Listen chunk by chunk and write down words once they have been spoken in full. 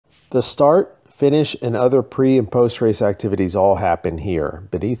The start, finish, and other pre- and post-race activities all happen here,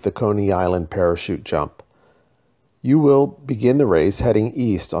 beneath the Coney Island parachute jump. You will begin the race heading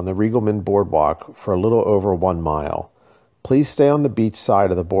east on the Riegelman Boardwalk for a little over 1 mile. Please stay on the beach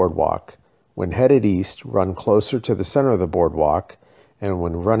side of the boardwalk. When headed east, run closer to the center of the boardwalk, and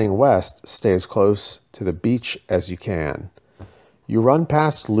when running west, stay as close to the beach as you can. You run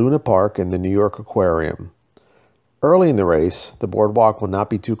past Luna Park and the New York Aquarium. Early in the race, the boardwalk will not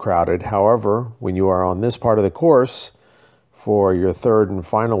be too crowded. However, when you are on this part of the course, for your third and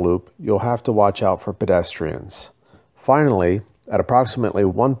final loop, you'll have to watch out for pedestrians. Finally, at approximately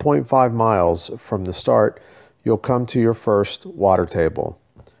 1.5 miles from the start, you'll come to your first water table.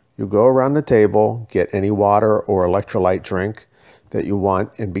 You'll go around the table, get any water or electrolyte drink that you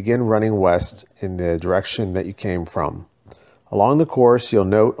want, and begin running west in the direction that you came from. Along the course, you'll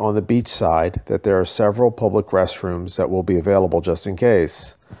note on the beach side that there are several public restrooms that will be available just in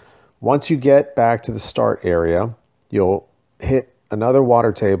case. Once you get back to the start area, you'll hit another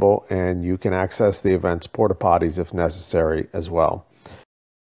water table and you can access the event's porta potties if necessary as well.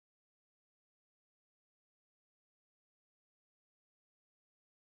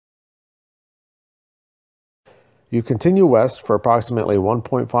 You continue west for approximately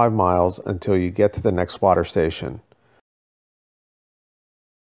 1.5 miles until you get to the next water station.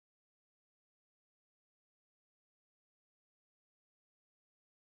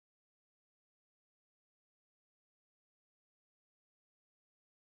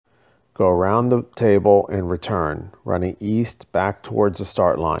 Go around the table and return, running east back towards the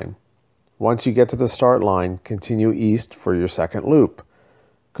start line. Once you get to the start line, continue east for your second loop.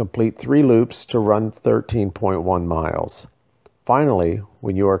 Complete 3 loops to run 13.1 miles. Finally,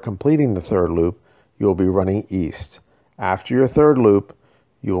 when you are completing the third loop, you will be running east. After your third loop,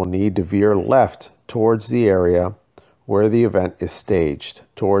 you will need to veer left towards the area where the event is staged,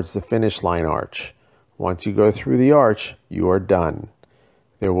 towards the finish line arch. Once you go through the arch, you are done.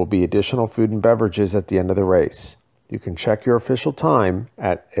 There will be additional food and beverages at the end of the race. You can check your official time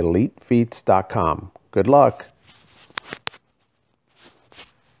at elitefeats.com. Good luck!